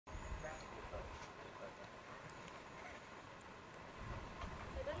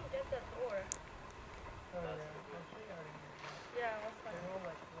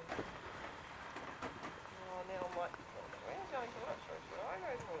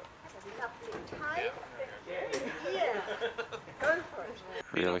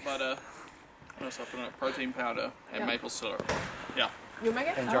peanut butter, what else I put in it? Protein powder and maple syrup. Yeah. You'll make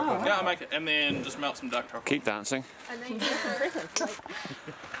it? And chocolate. Yeah, I make it, and then just melt some dark chocolate. Keep dancing. And then you get some presents. Like,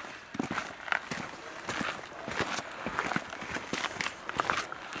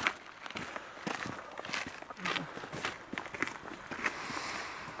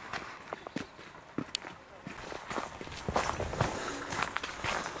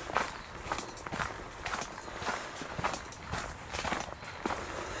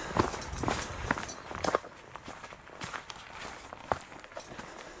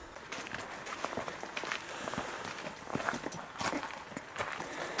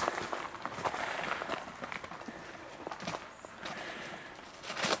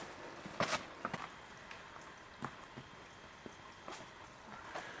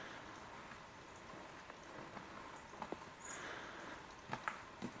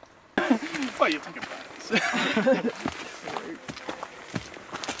 Oh, you think about it.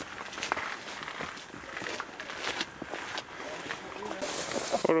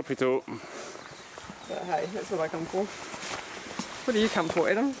 Ruapehu. But hey, that's what I come for. What do you come for,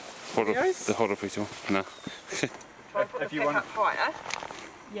 Adam? The Ruapehu. No. try and put the pack up higher.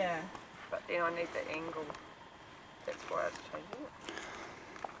 Yeah. But then I need the angle. That's why I was changing it.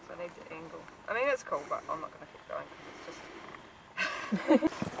 So I need the angle. I mean, it's cool, but I'm not going to keep going because it's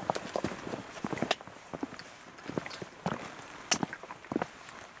just...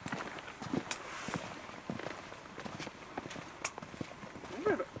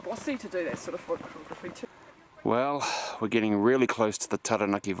 Bossy to do that sort of photography too. Well, we're getting really close to the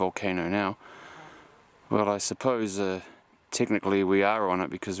Taranaki volcano now. Well, I suppose technically we are on it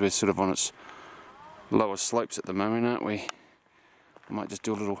because we're sort of on its lower slopes at the moment, aren't we? I might just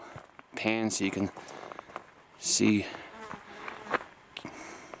do a little pan so you can see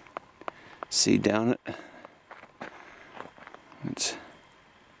down it. It's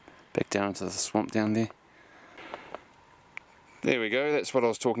back down into the swamp down there. There we go, that's what I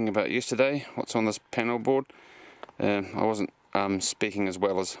was talking about yesterday, what's on this panel board. I wasn't speaking as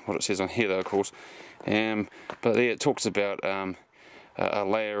well as what it says on here though, of course. But yeah, it talks about a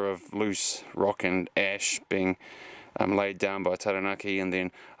layer of loose rock and ash being laid down by Taranaki, and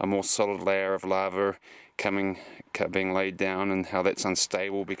then a more solid layer of lava being laid down, and how that's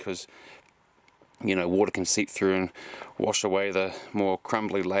unstable because, you know, water can seep through and wash away the more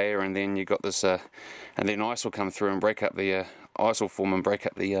crumbly layer, and then you got this, and then ice will come through and break up the ice will form and break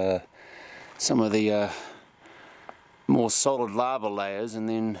up the some of the more solid lava layers, and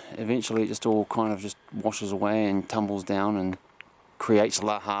then eventually it just all kind of just washes away and tumbles down and creates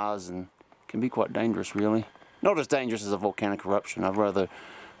lahars, and can be quite dangerous, really. Not as dangerous as a volcanic eruption. I'd rather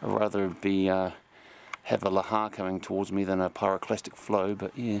be have a lahar coming towards me than a pyroclastic flow,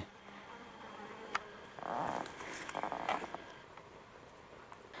 but yeah.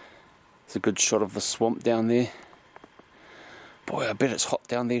 It's a good shot of the swamp down there. Boy, I bet it's hot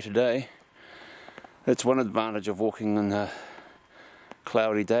down there today. That's one advantage of walking on a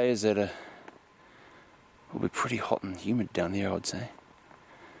cloudy day, is that it'll be pretty hot and humid down there, I would say.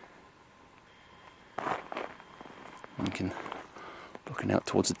 You can looking out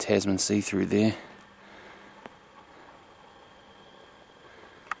towards the Tasman Sea through there.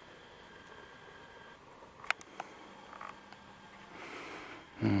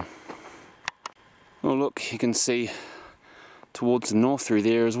 Oh look, you can see towards the north through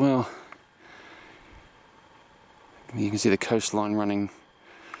there as well. You can see the coastline running.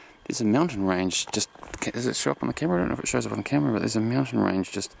 There's a mountain range just, does it show up on the camera? I don't know if it shows up on the camera, but there's a mountain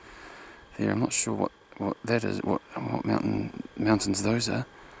range just there. I'm not sure what that is, what mountains those are.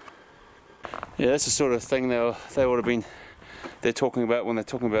 Yeah, that's the sort of thing they would have been, they're talking about when they're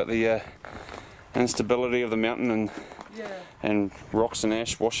talking about the instability of the mountain and rocks and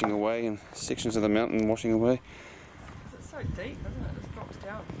ash washing away and sections of the mountain washing away. It's so deep, isn't it? It just drops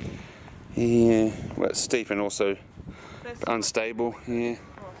down. Yeah, well, it's steep and also unstable. Yeah.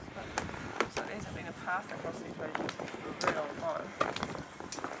 So there hasn't been a path across these regions for a very long time.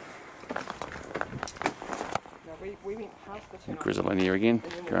 No, we went past the Grizzlinia again,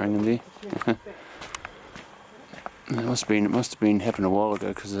 growing in there. It must have been happened a while ago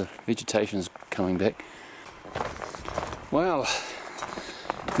because the vegetation's coming back. Well,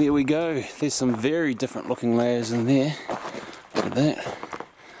 there we go. There's some very different looking layers in there. Look at that.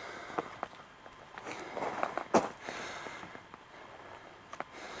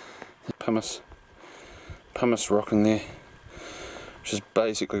 Pumice rock in there, which is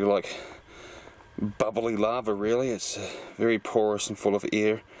basically like bubbly lava, really. It's very porous and full of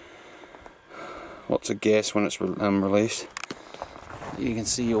air. Lots of gas when it's released. You can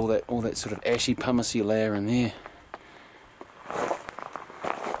see all that sort of ashy pumicey layer in there.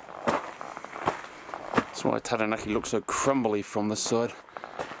 That's why Taranaki looks so crumbly from this side.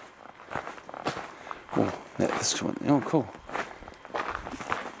 Oh, this one. Oh, cool.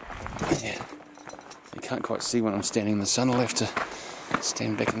 Yeah. You can't quite see when I'm standing in the sun. I'll have to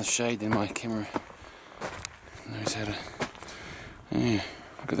stand back in the shade, then my camera knows how to... Yeah,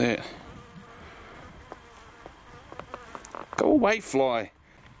 look at that. Go away, fly!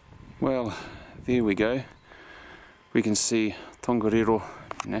 Well, there we go. We can see Tongariro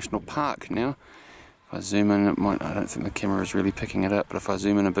National Park now. If I zoom in, it might, I don't think the camera is really picking it up, but if I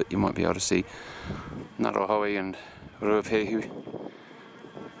zoom in a bit you might be able to see Ngārohui and Ruapehu.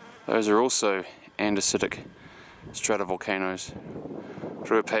 Those are also andesitic stratovolcanoes.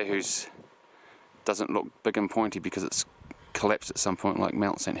 Ruapehu's doesn't look big and pointy because it's collapsed at some point like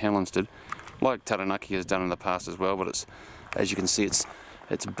Mount St. Helens did, like Taranaki has done in the past as well, but it's, as you can see, it's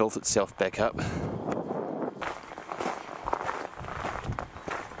built itself back up.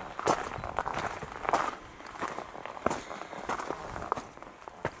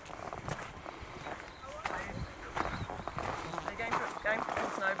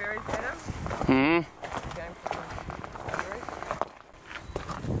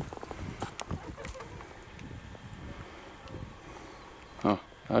 Oh,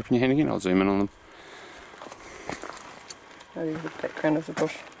 open your hand again, I'll zoom in on them. Oh, the background of the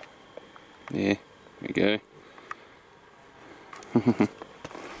bush. Yeah, there we go. Do you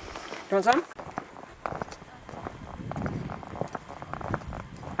want some?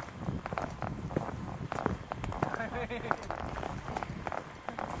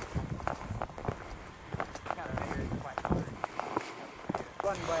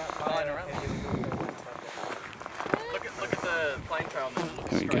 Look at the plane trail.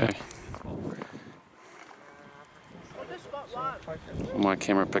 There we go. Will my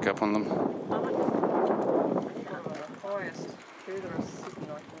camera pick up on them?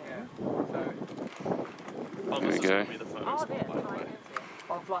 There we go.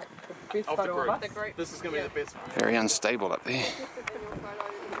 This is going to be the best one. Very unstable up there.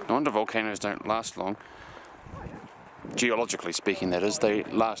 No wonder volcanoes don't last long. Geologically speaking, that is. They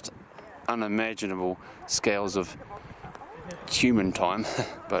last unimaginable scales of human time,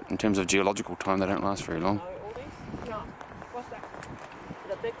 but in terms of geological time they don't last very long.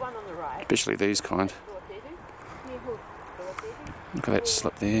 Especially these kind. Look at that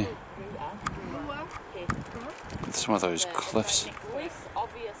slip there. Some of those cliffs.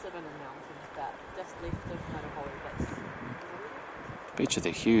 Bet you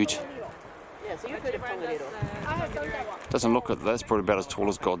they're huge. Doesn't look at that's probably about as tall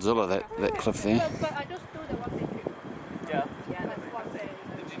as Godzilla, that cliff there. Yeah.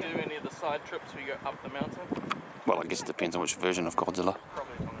 Did you do any of the side trips where you go up the mountain? Well, I guess it depends on which version of Godzilla.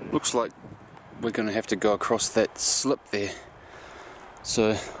 Looks like we're going to have to go across that slip there.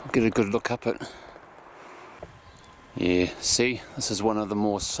 So I'll get a good look up it. Yeah, see, this is one of the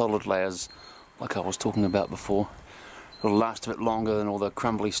more solid layers like I was talking about before. It'll last a bit longer than all the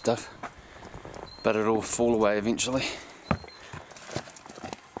crumbly stuff, but it'll fall away eventually.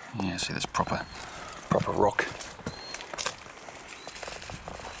 Yeah, see this proper rock.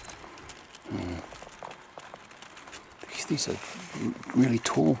 These are really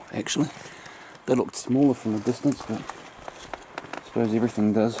tall actually. They looked smaller from the distance, but I suppose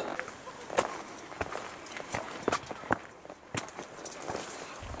everything does.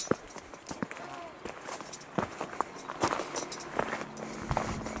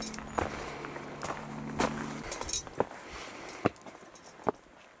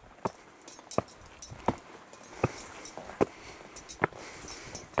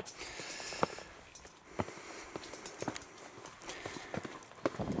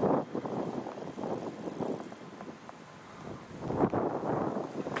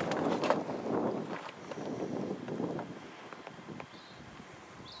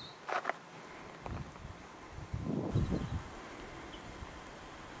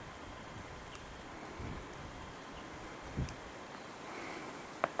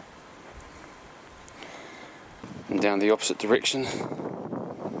 And down the opposite direction.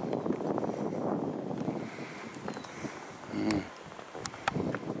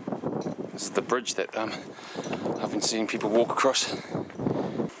 This is the bridge that I've been seeing people walk across.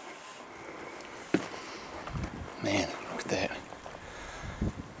 Man, look at that.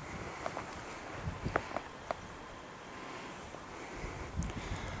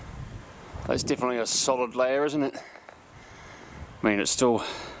 That's definitely a solid layer, isn't it? I mean, it still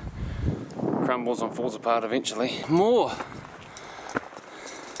crumbles and falls apart eventually. More!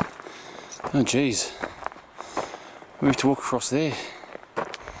 Oh jeez. We have to walk across there.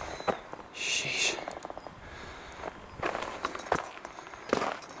 Sheesh.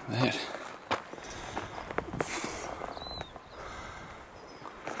 That.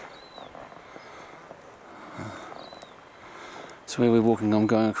 walking, I'm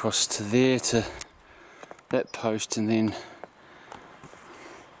going across to there, to that post, and then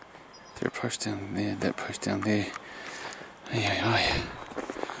there a post down there, that post down there. Yeah.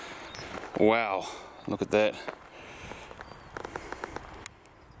 Wow, look at that.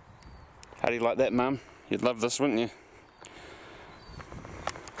 How do you like that, Mum? You'd love this, wouldn't you?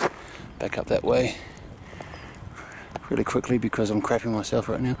 Back up that way really quickly because I'm crapping myself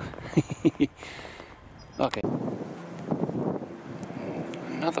right now. Okay.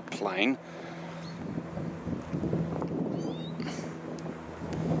 Another plane.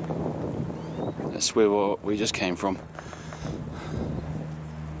 That's where we just came from.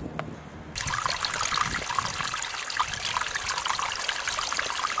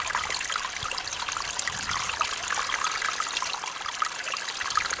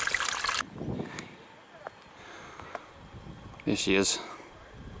 There she is.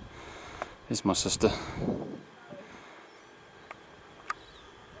 There's my sister.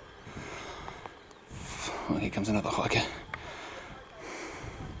 Oh, here comes another hiker.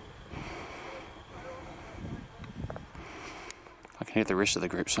 I can hear the rest of the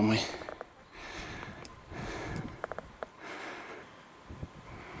group somewhere.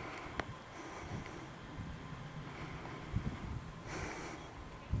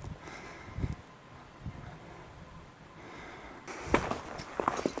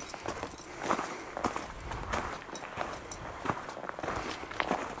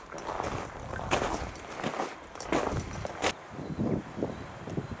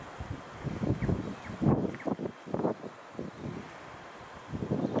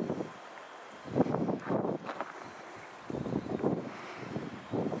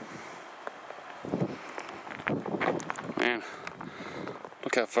 Man,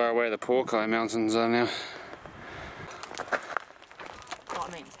 look how far away the Pouakai Mountains are now.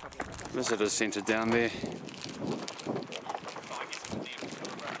 Visitor Centre down there.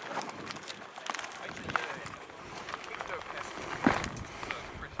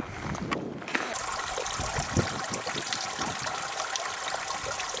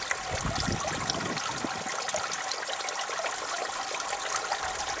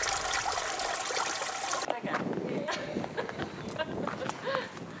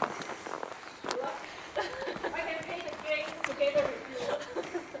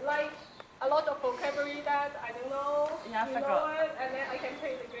 Yeah, I forgot. And then I can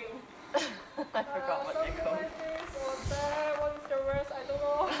play the game. I forgot what they call. What is the rest? I don't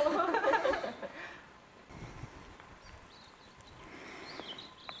know.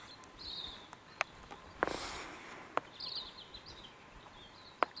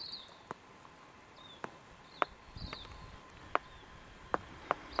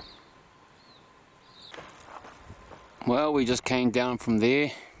 Well, we just came down from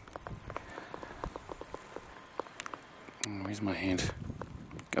there. Where's my hand?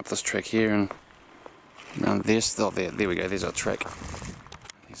 Go up this track here and down this. Oh, there we go. There's our track.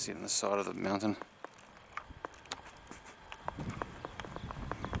 You see it on the side of the mountain.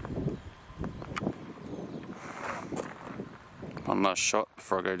 One last shot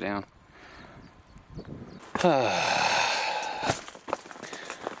before I go down.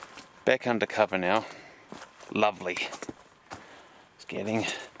 Back under cover now. Lovely. It's getting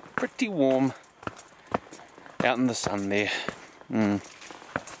pretty warm out in the sun there.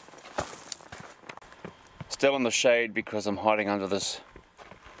 Still in the shade because I'm hiding under the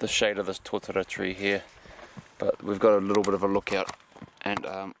shade of this totara tree here, but we've got a little bit of a lookout, and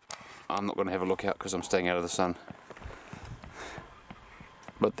I'm not going to have a lookout because I'm staying out of the sun,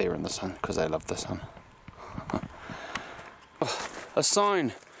 but they're in the sun because they love the sun. Oh, a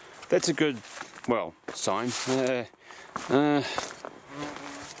sign. That's a good, well, sign.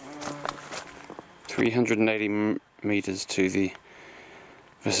 380 meters to the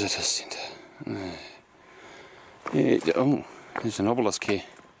visitor centre. Yeah, oh, there's an obelisk here.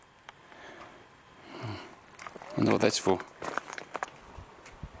 I wonder what that's for.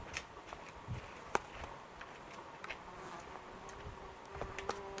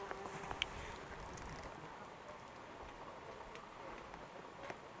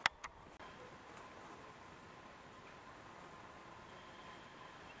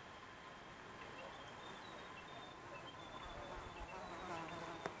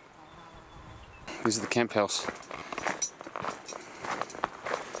 This is the camp house.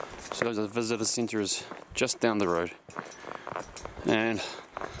 So the visitor centre is just down the road. And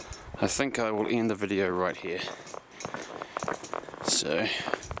I think I will end the video right here. So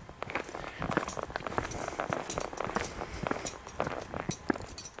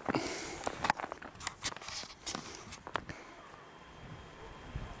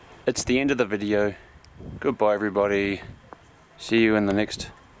it's the end of the video. Goodbye everybody. See you in the next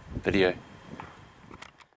video.